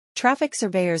Traffic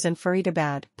surveyors in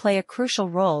Faridabad play a crucial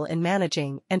role in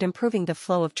managing and improving the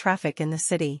flow of traffic in the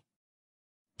city.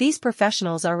 These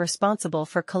professionals are responsible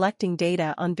for collecting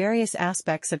data on various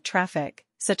aspects of traffic,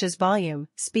 such as volume,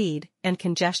 speed, and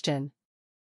congestion.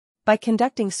 By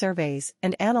conducting surveys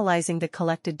and analyzing the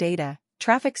collected data,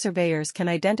 traffic surveyors can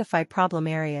identify problem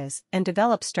areas and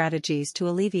develop strategies to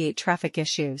alleviate traffic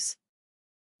issues.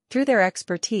 Through their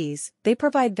expertise, they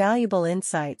provide valuable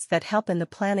insights that help in the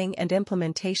planning and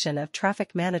implementation of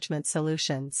traffic management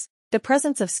solutions. The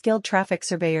presence of skilled traffic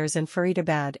surveyors in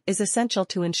Faridabad is essential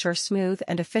to ensure smooth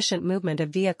and efficient movement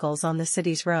of vehicles on the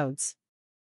city's roads.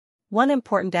 One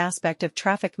important aspect of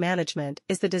traffic management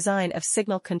is the design of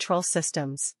signal control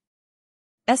systems.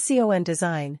 SCON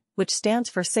design, which stands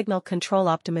for Signal Control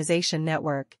Optimization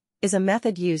Network, is a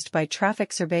method used by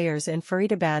traffic surveyors in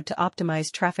Faridabad to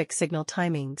optimize traffic signal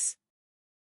timings.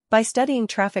 By studying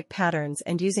traffic patterns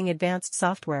and using advanced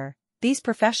software, these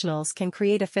professionals can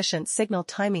create efficient signal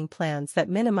timing plans that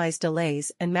minimize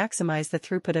delays and maximize the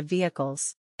throughput of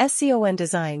vehicles. SCON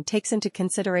design takes into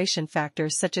consideration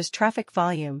factors such as traffic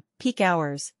volume, peak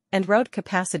hours, and road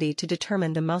capacity to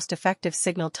determine the most effective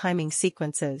signal timing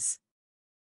sequences.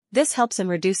 This helps in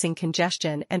reducing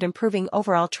congestion and improving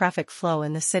overall traffic flow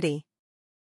in the city.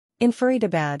 In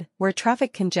Faridabad, where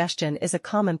traffic congestion is a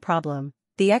common problem,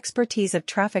 the expertise of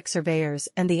traffic surveyors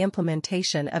and the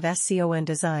implementation of SCON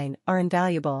design are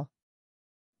invaluable.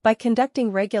 By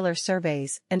conducting regular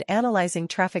surveys and analyzing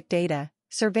traffic data,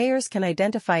 surveyors can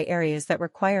identify areas that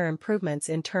require improvements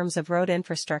in terms of road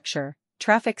infrastructure,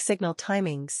 traffic signal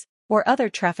timings, or other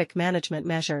traffic management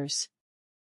measures.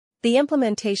 The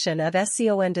implementation of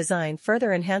SCON design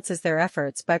further enhances their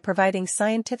efforts by providing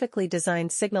scientifically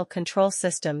designed signal control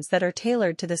systems that are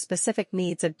tailored to the specific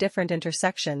needs of different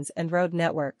intersections and road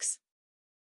networks.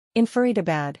 In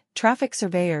Faridabad, traffic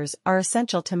surveyors are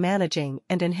essential to managing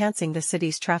and enhancing the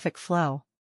city's traffic flow.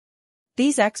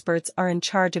 These experts are in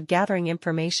charge of gathering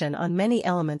information on many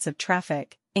elements of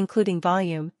traffic, including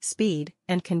volume, speed,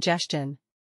 and congestion.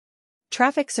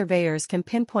 Traffic surveyors can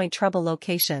pinpoint trouble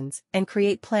locations and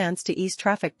create plans to ease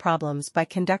traffic problems by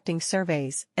conducting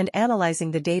surveys and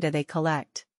analyzing the data they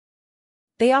collect.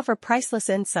 They offer priceless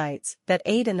insights that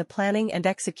aid in the planning and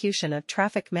execution of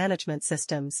traffic management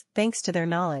systems, thanks to their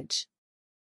knowledge.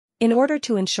 In order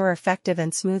to ensure effective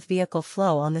and smooth vehicle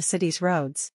flow on the city's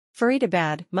roads,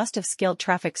 Faridabad must have skilled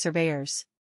traffic surveyors.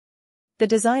 The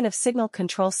design of signal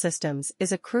control systems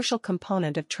is a crucial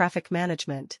component of traffic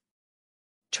management.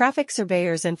 Traffic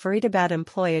surveyors in Faridabad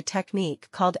employ a technique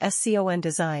called SCON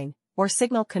design, or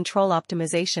Signal Control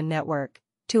Optimization Network,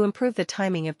 to improve the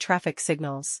timing of traffic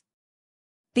signals.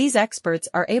 These experts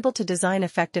are able to design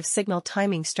effective signal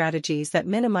timing strategies that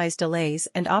minimize delays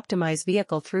and optimize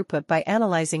vehicle throughput by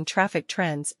analyzing traffic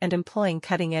trends and employing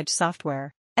cutting-edge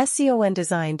software. SCON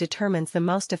design determines the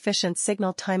most efficient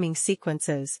signal timing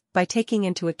sequences by taking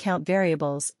into account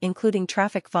variables including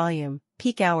traffic volume,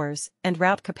 peak hours, and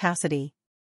route capacity.